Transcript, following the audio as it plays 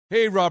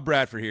Hey, Rob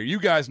Bradford here.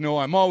 You guys know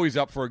I'm always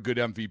up for a good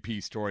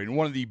MVP story, and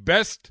one of the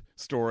best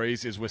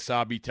stories is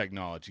Wasabi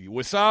Technology.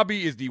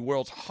 Wasabi is the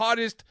world's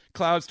hottest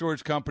cloud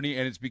storage company,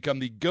 and it's become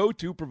the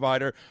go-to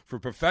provider for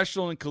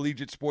professional and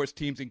collegiate sports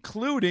teams,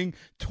 including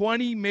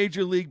 20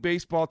 Major League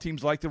Baseball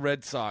teams like the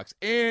Red Sox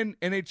and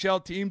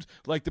NHL teams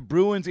like the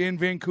Bruins and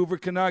Vancouver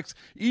Canucks.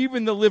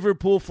 Even the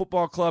Liverpool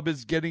Football Club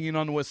is getting in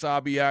on the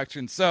Wasabi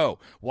action. So,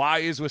 why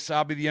is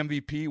Wasabi the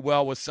MVP?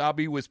 Well,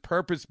 Wasabi was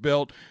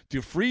purpose-built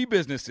to free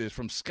businesses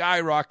from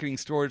skyrocketing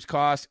storage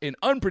costs and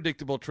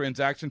unpredictable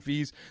transaction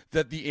fees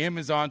that the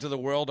Amazons of the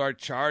world are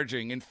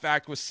charging. In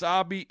fact,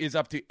 Wasabi is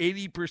up to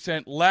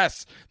 80%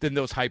 less than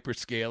those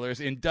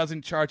hyperscalers and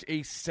doesn't charge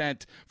a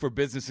cent for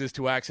businesses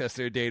to access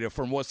their data.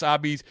 From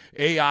Wasabi's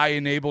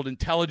AI-enabled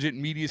intelligent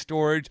media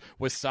storage,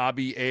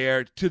 Wasabi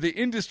Air, to the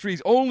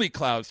industry's only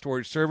cloud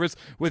storage service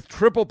with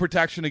triple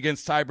protection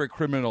against cyber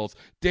criminals,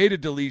 data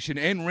deletion,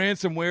 and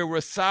ransomware,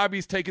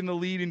 Wasabi's taken the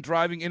lead in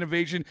driving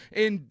innovation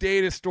in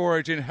data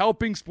storage and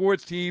helping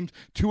sports teams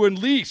to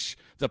unleash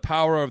the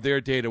power of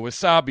their data.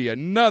 Wasabi,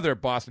 another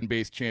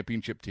Boston-based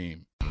championship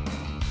team.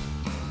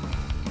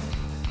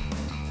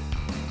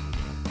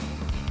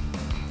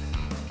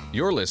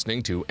 You're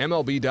listening to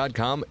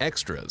MLB.com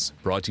Extras,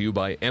 brought to you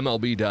by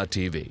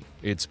MLB.tv.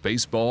 It's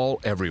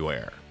baseball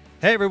everywhere.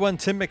 Hey everyone,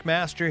 Tim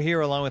McMaster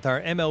here along with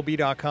our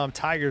MLB.com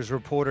Tigers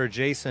reporter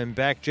Jason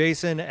Beck.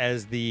 Jason,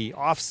 as the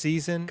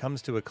offseason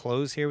comes to a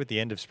close here with the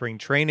end of spring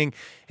training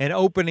and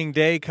opening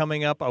day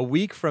coming up a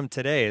week from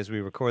today as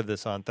we record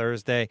this on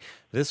Thursday,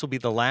 this will be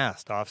the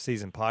last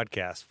offseason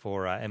podcast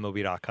for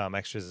MLB.com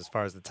Extras as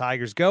far as the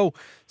Tigers go.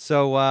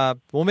 So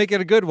we'll make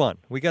it a good one.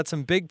 We got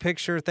some big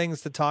picture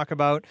things to talk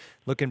about,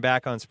 looking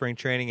back on spring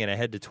training and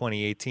ahead to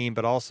 2018,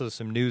 but also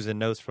some news and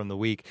notes from the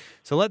week.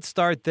 So let's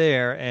start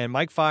there. And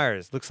Mike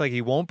Fiers looks like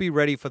he won't be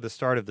ready for the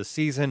start of the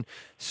season.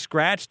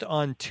 Scratched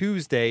on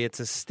Tuesday. It's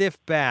a stiff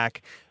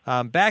back.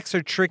 Backs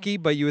are tricky,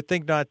 but you would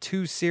think not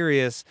too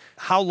serious.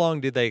 How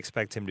long do they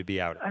expect him to be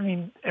out? I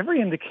mean,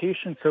 every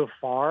indication so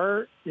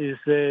far is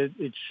that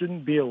it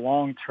shouldn't be a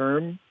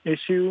long-term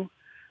issue.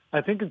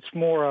 I think it's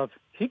more of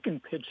he can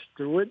pitch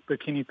through it,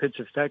 but can he pitch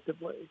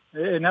effectively?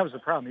 And that was the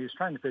problem. He was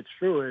trying to pitch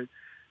through it.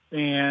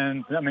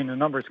 And, I mean, the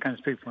numbers kind of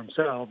speak for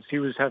themselves. He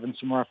was having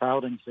some rough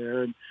outings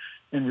there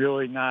and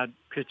really not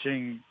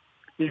pitching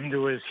even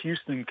to his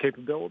Houston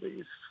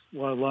capabilities,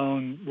 let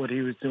alone what he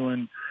was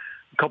doing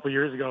a couple of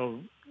years ago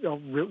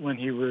when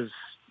he was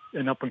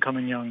an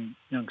up-and-coming young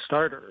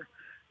starter.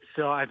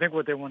 So I think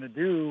what they want to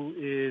do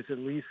is at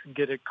least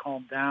get it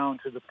calmed down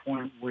to the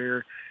point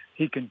where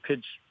he can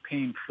pitch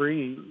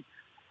pain-free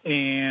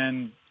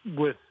and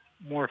with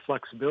more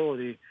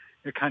flexibility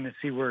to kind of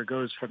see where it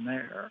goes from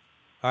there.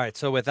 All right,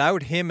 so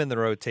without him in the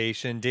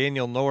rotation,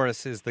 Daniel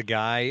Norris is the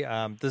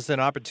guy. This is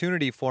an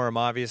opportunity for him,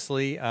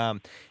 obviously.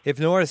 If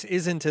Norris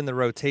isn't in the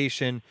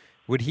rotation,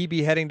 would he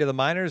be heading to the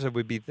minors, or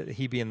would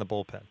he be in the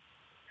bullpen?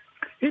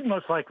 He'd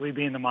most likely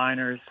be in the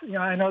minors. You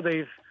know, I know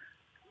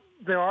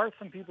there are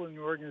some people in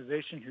the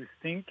organization who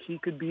think he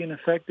could be an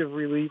effective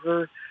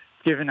reliever,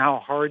 given how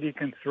hard he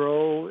can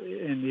throw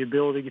and the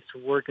ability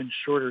to work in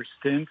shorter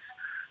stints.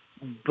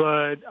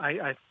 But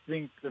I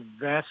think the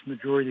vast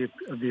majority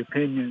of the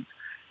opinions,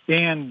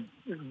 and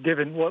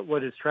given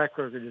what his track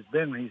record has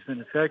been when he's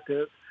been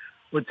effective,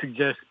 would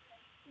suggest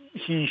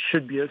he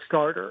should be a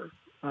starter,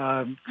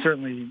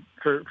 certainly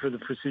for the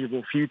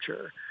foreseeable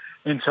future.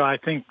 And so I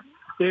think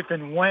if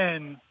and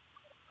when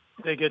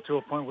they get to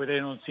a point where they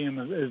don't see him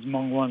as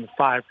among one of the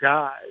five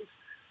guys,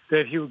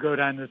 that he would go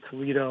down to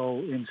Toledo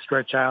and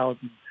stretch out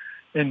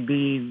and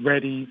be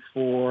ready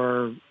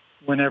for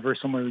whenever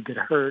someone would get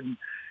hurt. And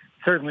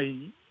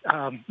certainly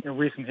in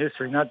recent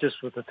history, not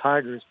just with the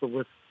Tigers, but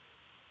with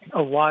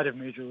a lot of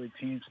major league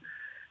teams,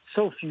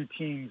 so few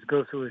teams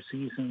go through a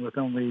season with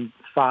only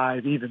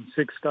 5, even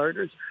 6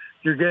 starters.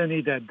 You're going to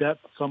need that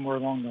depth somewhere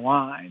along the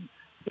line.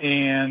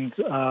 And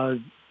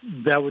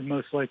that would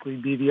most likely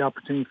be the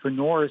opportunity for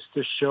Norris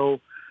to show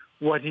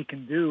what he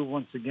can do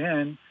once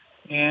again.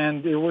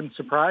 And it wouldn't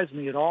surprise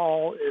me at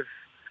all if,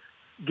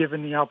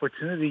 given the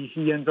opportunity,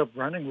 he ends up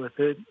running with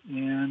it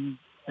and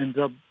ends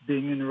up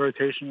being in the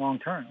rotation long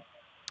term.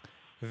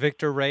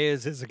 Victor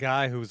Reyes is a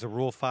guy who's a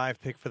Rule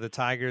 5 pick for the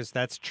Tigers.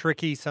 That's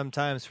tricky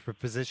sometimes for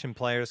position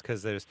players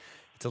because it's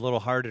a little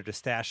harder to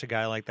stash a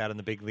guy like that on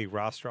the big league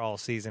roster all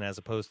season as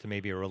opposed to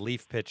maybe a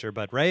relief pitcher.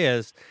 But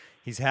Reyes,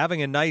 he's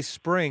having a nice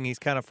spring. He's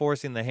kind of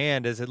forcing the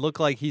hand. Does it look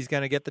like he's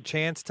going to get the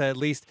chance to at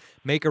least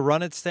make a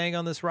run at staying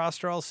on this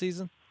roster all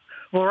season?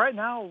 Well, right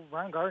now,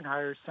 Ron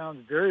Gardenhire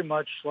sounds very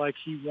much like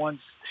he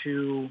wants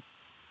to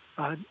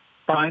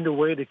find a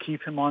way to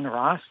keep him on the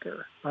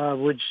roster,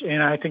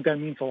 and I think that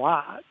means a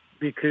lot.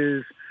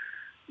 Because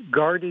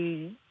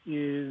Gardy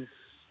is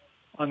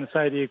on the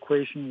side of the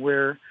equation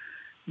where,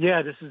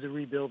 yeah, this is a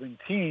rebuilding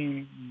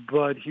team,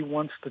 but he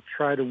wants to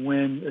try to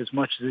win as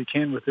much as he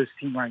can with this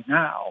team right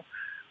now,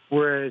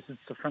 whereas it's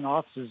the front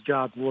office's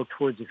job to look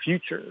towards the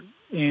future.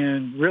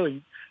 And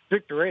really,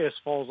 Victor Reyes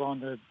falls on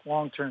the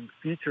long-term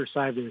future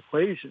side of the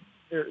equation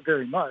very,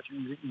 very much. I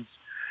mean,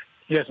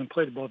 he hasn't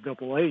played above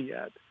AA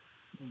yet.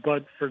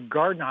 but for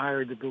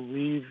Gardenhire to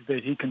believe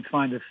that he can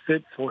find a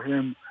fit for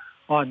him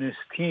on this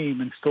team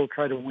and still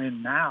try to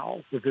win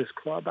now with this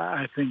club,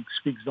 I think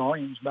speaks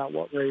volumes about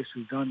what Reyes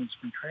has done in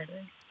spring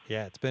training.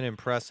 Yeah, it's been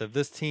impressive.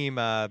 This team,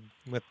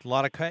 with a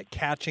lot of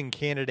catching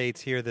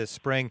candidates here this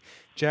spring,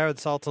 Jared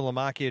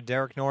Saltalamacchia,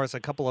 Derek Norris,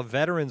 a couple of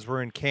veterans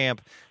were in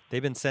camp.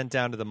 They've been sent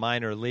down to the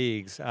minor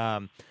leagues.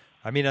 Are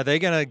they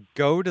going to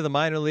go to the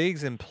minor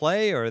leagues and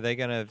play, or are they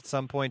going to at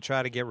some point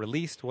try to get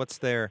released? What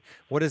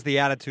is the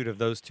attitude of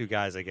those two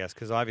guys, I guess?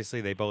 Because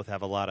obviously they both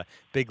have a lot of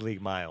big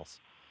league miles.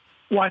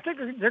 Well, I think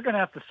they're going to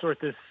have to sort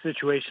this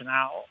situation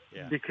out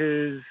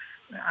because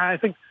I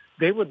think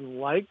they would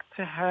like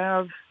to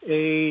have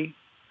a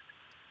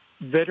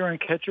veteran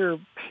catcher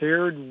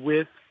paired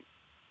with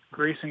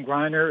Grayson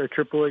Greiner at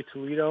AAA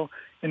Toledo,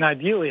 and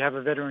ideally have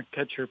a veteran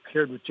catcher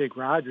paired with Jake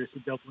Rogers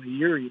at AA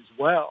Erie as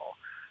well.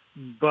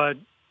 But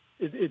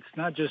it's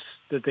not just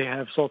that they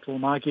have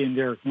Saltalamacchia and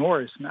Derek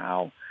Norris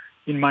now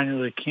in minor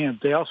league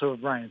camp. They also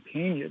have Ryan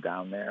Pena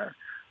down there.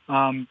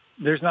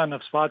 There's not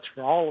enough spots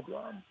for all of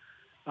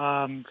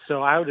them.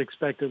 So I would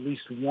expect at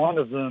least one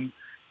of them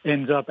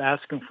ends up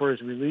asking for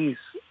his release.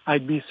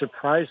 I'd be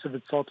surprised if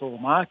it's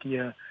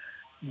Saltalamacchia,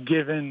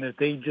 given that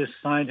they just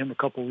signed him a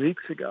couple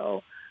weeks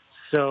ago.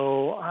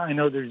 So I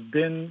know there's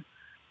been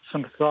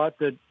some thought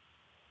that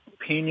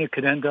Pena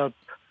could end up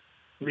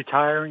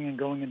retiring and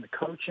going into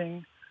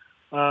coaching,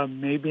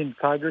 maybe in the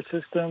Tiger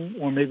system,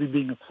 or maybe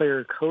being a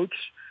player coach,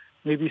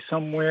 maybe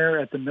somewhere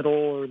at the middle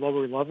or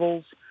lower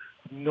levels.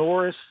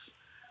 Norris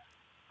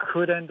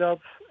could end up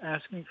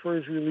asking for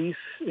his release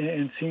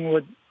and seeing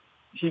what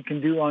he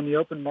can do on the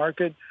open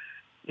market.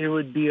 It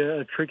would be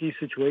a tricky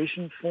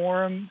situation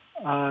for him,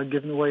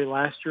 given the way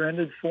last year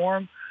ended for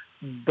him.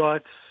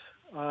 But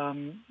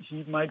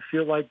he might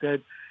feel like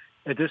that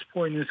at this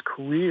point in his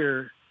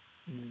career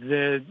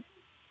that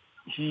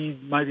he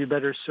might be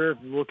better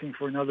served looking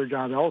for another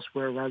job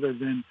elsewhere rather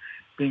than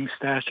being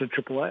stashed at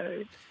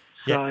AAA.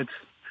 So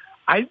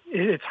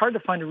it's hard to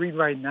find a read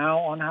right now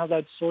on how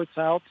that sorts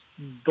out,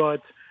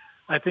 but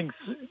I think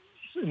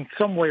in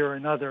some way or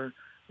another,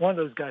 one of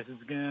those guys is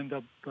going to end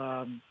up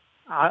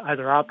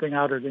either opting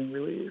out or being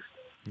released.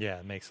 Yeah,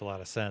 it makes a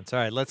lot of sense. All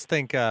right, let's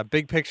think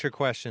big picture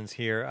questions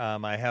here.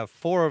 I have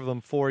 4 of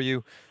them for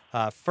you.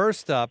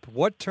 First up,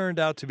 what turned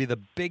out to be the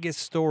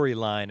biggest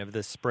storyline of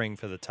this spring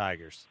for the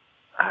Tigers?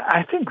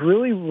 I think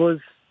really was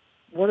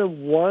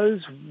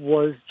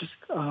just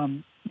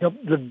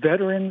the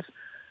veterans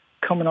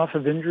coming off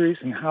of injuries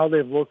and how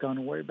they've looked on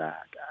the way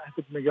back. I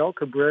think Miguel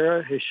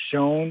Cabrera has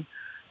shown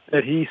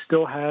that he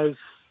still has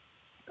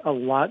a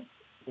lot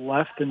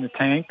left in the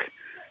tank.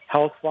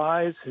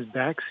 Health-wise, his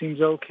back seems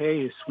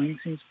okay. His swing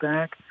seems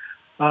back.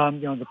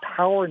 The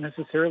power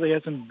necessarily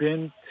hasn't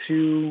been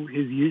to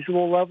his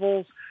usual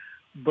levels,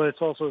 but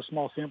it's also a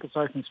small sample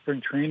size in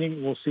spring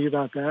training. We'll see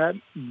about that.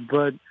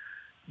 But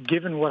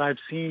given what I've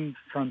seen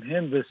from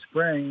him this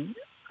spring,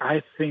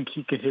 I think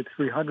he could hit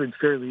 300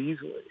 fairly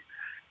easily.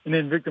 And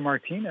then Victor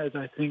Martinez,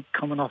 I think,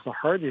 coming off the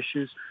heart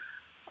issues,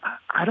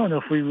 I don't know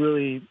if we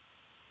really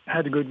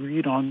had a good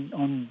read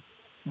on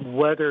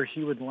whether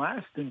he would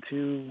last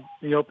into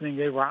the opening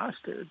day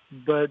roster.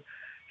 But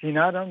he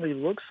not only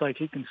looks like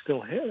he can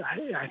still hit,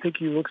 I think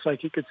he looks like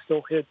he could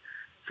still hit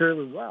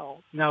fairly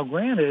well. Now,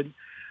 granted,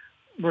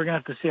 we're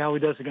going to have to see how he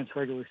does against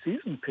regular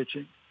season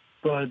pitching.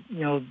 But,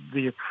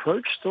 the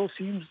approach still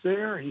seems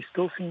there. He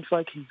still seems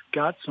like he's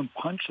got some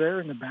punch there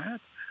in the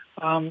bat.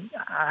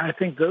 I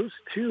think those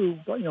two,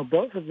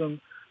 both of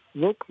them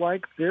look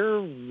like they're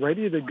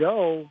ready to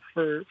go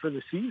for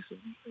the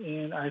season.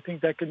 And I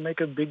think that could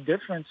make a big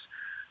difference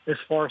as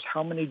far as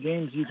how many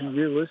games you can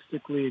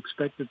realistically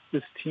expect that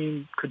this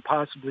team could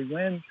possibly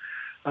win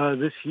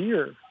this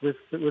year with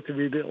the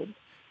rebuild.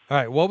 All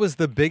right, what was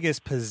the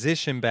biggest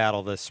position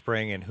battle this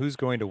spring, and who's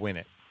going to win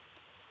it?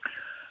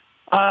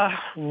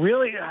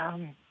 Really,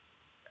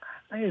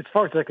 as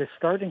far as like a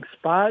starting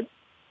spot,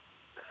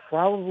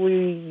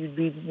 probably you'd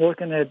be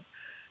looking at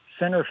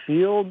center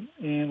field,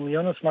 and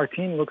Leonys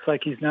Martin looks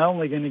like he's not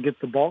only going to get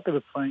the bulk of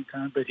the playing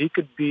time, but he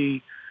could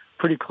be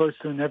pretty close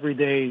to an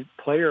everyday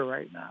player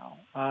right now.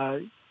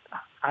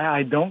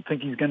 I don't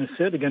think he's going to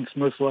sit against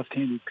most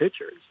left-handed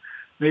pitchers.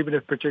 Maybe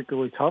the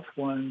particularly tough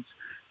ones,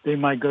 they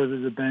might go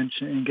to the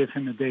bench and give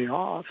him a day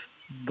off.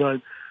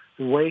 But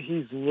the way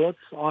he's looked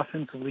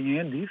offensively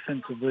and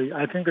defensively,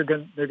 I think they're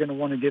going to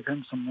want to give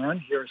him some run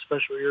here,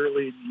 especially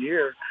early in the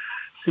year,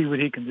 see what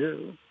he can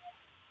do.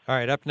 All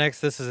right, up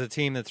next, this is a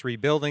team that's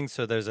rebuilding,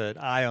 so there's an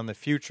eye on the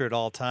future at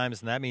all times,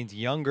 and that means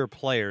younger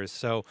players.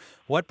 So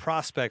what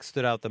prospects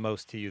stood out the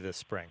most to you this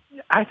spring?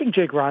 I think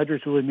Jake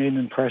Rogers really made an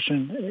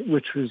impression,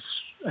 which was,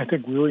 I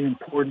think, really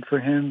important for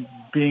him,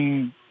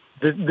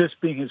 this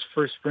being his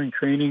first spring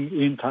training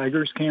in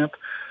Tigers camp.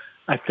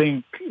 I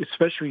think,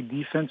 especially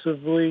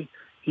defensively,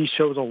 he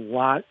shows a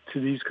lot to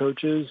these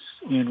coaches,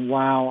 and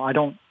while I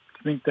don't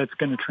think that's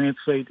going to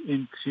translate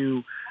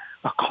into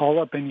a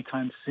call-up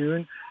anytime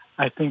soon,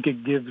 I think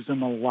it gives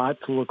them a lot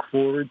to look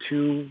forward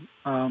to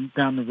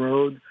down the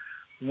road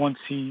once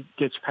he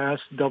gets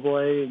past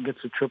AA and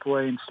gets to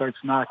AAA and starts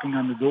knocking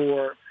on the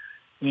door.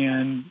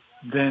 and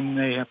then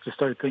they have to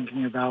start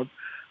thinking about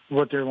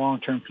what their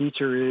long-term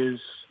future is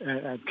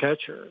at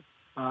catcher.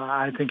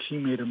 I think he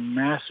made a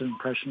massive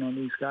impression on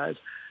these guys.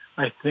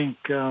 I think,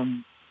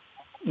 some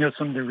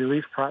of the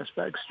relief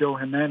prospects, Joe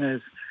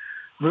Jimenez,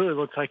 really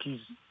looks like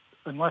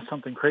unless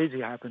something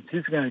crazy happens,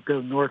 he's going to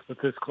go north with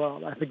this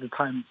club. I think the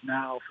time is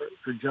now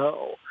for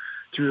Joe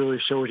to really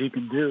show what he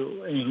can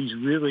do. And he's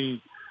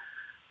really,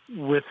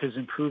 with his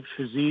improved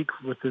physique,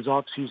 with his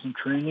off-season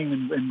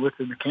training, and with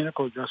the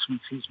mechanical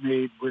adjustments he's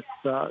made with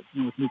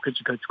new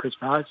pitching coach Chris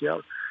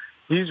Fazio,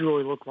 he's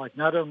really looked like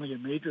not only a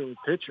major league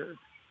pitcher,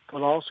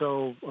 but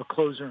also a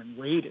closer in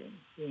waiting.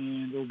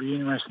 And it'll be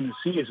interesting to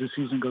see as the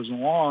season goes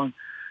along,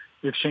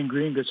 if Shane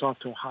Green gets off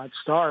to a hot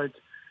start,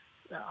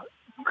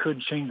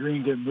 could Shane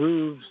Green get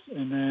moved,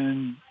 and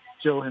then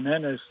Joe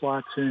Jimenez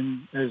slots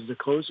in as the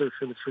closer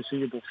for the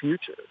foreseeable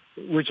future,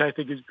 which I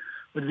think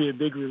would be a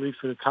big relief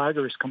for the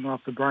Tigers coming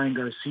off the Brian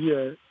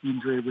Garcia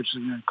injury, which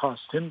is going to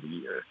cost him the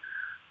year.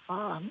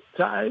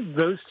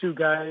 Those two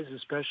guys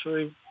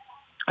especially,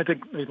 I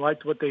think they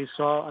liked what they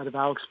saw out of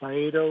Alex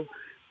Faedo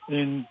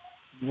in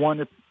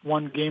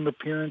one game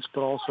appearance,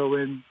 but also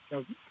in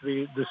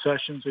the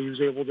sessions that he was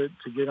able to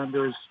get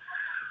under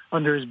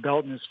his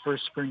belt in his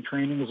first spring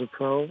training as a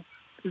pro.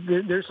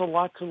 There's a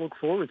lot to look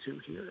forward to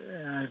here,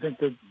 and I think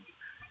that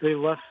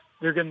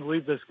they're going to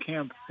leave this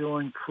camp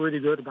feeling pretty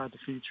good about the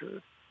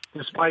future,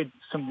 despite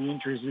some of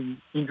the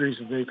injuries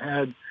that they've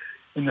had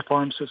in the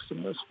farm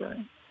system this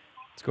spring.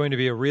 It's going to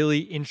be a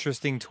really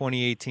interesting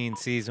 2018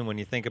 season when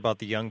you think about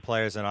the young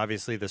players and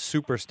obviously the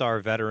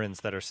superstar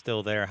veterans that are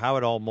still there, how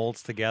it all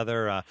molds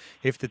together,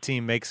 if the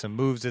team makes some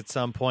moves at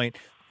some point.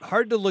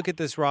 Hard to look at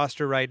this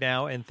roster right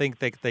now and think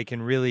that they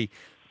can really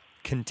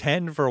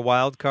contend for a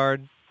wild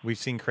card. We've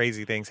seen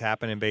crazy things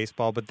happen in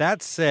baseball. But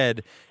that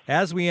said,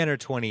 as we enter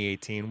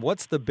 2018,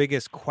 what's the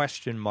biggest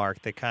question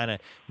mark that kind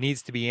of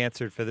needs to be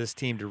answered for this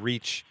team to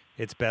reach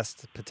its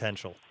best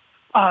potential?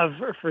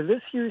 For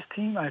this year's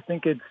team, I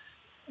think it's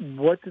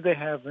what do they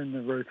have in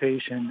the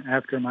rotation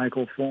after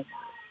Michael Fulmer?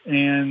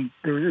 And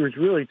there was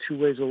really two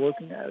ways of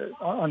looking at it.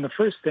 On the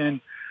first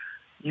end,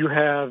 you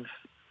have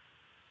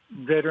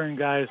veteran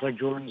guys like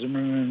Jordan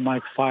Zimmerman and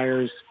Mike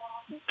Fiers.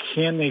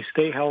 Can they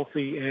stay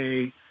healthy,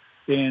 A?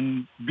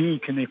 And B,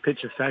 can they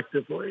pitch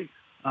effectively?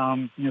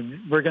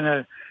 We're going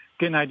to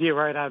get an idea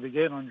right out of the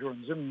gate on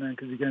Jordan Zimmerman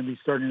because he's going to be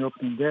starting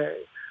opening day.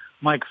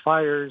 Mike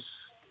Fiers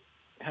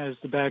has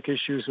the back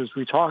issues, as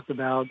we talked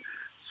about,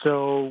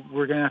 so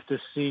we're going to have to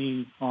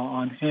see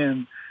on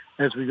him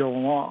as we go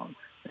along.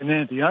 And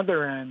then at the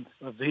other end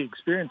of the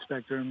experience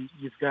spectrum,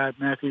 you've got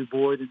Matthew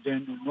Boyd and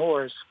Daniel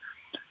Norris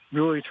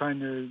really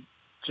trying to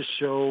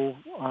show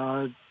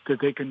that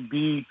they can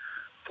be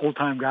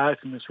full-time guys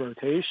in this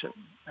rotation.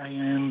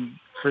 And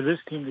for this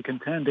team to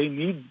contend, they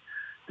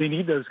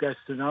need those guys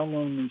to not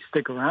only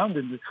stick around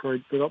in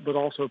Detroit, but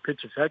also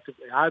pitch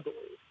effectively, I believe.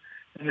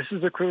 And this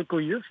is a critical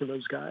year for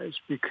those guys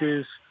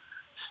because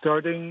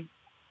starting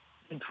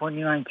in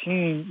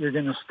 2019, you're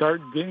going to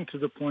start getting to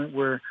the point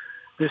where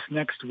this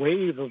next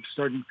wave of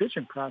starting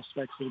pitching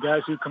prospects, the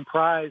guys who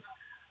comprise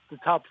the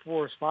top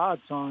four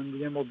spots on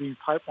the MLB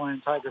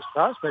Pipeline Tigers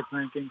prospect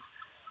rankings,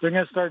 they're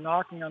going to start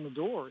knocking on the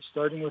door,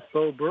 starting with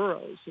Beau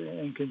Burrows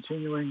and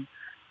continuing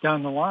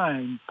down the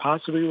line,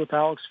 possibly with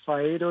Alex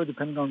Faedo,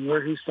 depending on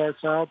where he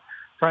starts out.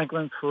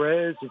 Franklin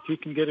Perez, if he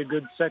can get a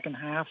good second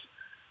half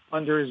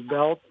under his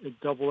belt at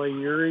Double-A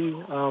Erie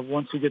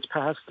once he gets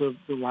past the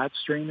lat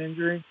strain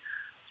injury.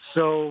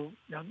 So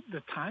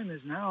the time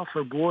is now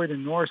for Boyd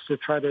and Norris to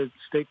try to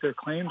stake their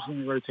claims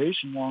in the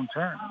rotation long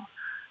term.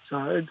 So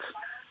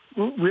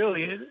it's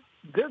really,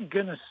 they're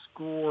going to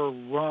score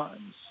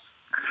runs.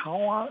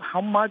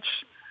 How much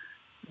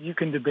you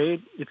can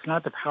debate, it's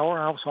not the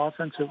powerhouse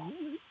offense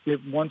it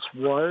once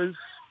was,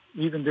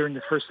 even during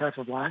the first half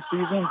of last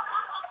season,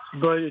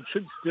 but it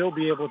should still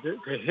be able to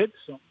hit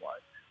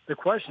somewhat. The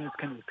question is,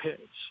 can they pitch?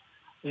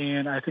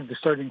 And I think the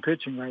starting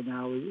pitching right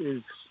now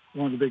is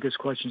one of the biggest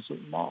questions of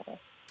them all.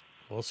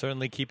 We'll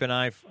certainly keep an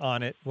eye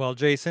on it. Well,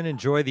 Jason,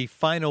 enjoy the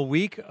final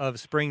week of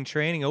spring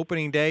training.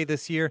 Opening day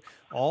this year,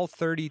 all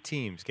 30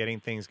 teams getting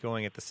things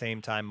going at the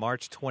same time.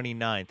 March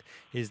 29th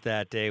is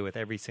that day with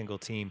every single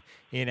team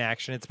in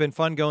action. It's been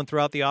fun going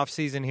throughout the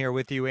offseason here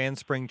with you and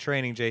spring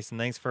training, Jason.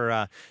 Thanks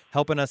for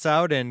helping us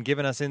out and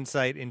giving us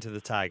insight into the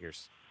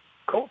Tigers.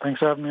 Cool. Thanks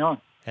for having me on.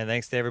 And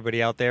thanks to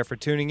everybody out there for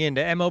tuning in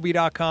to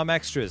MLB.com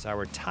Extras,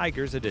 our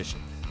Tigers edition.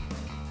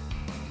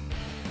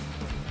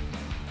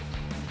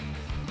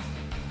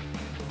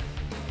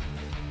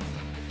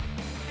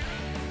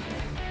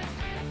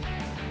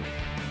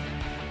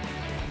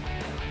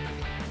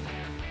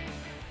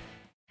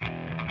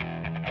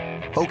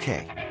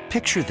 Okay,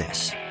 picture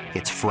this.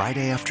 It's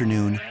Friday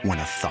afternoon when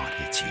a thought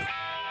hits you.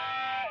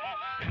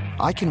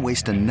 I can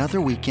waste another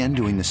weekend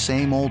doing the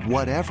same old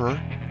whatever,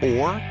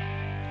 or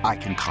I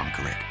can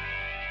conquer it.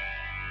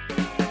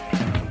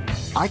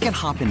 I can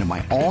hop into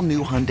my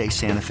all-new Hyundai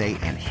Santa Fe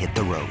and hit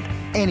the road.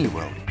 Any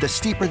road. The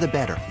steeper, the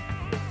better.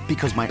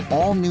 Because my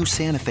all-new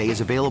Santa Fe is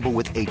available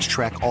with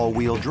H-Track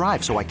all-wheel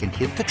drive, so I can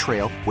hit the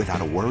trail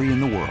without a worry in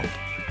the world.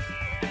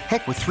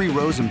 Heck, with 3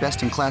 rows and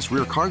best-in-class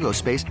rear cargo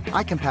space,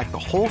 I can pack the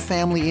whole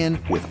family in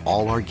with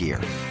all our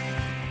gear.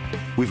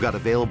 We've got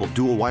available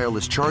dual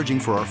wireless charging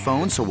for our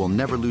phones, so we'll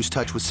never lose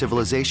touch with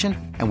civilization,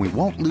 and we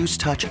won't lose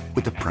touch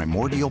with the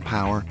primordial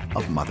power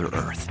of Mother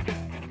Earth.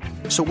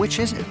 So which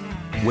is it?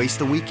 Waste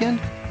the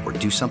weekend or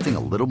do something a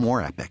little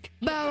more epic?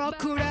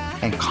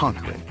 And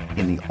conquer it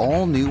in the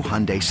all-new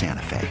Hyundai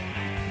Santa Fe.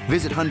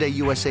 Visit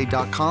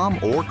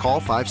HyundaiUSA.com or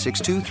call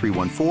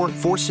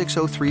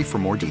 562-314-4603 for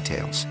more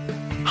details.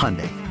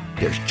 Hyundai,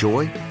 there's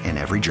joy in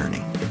every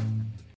journey.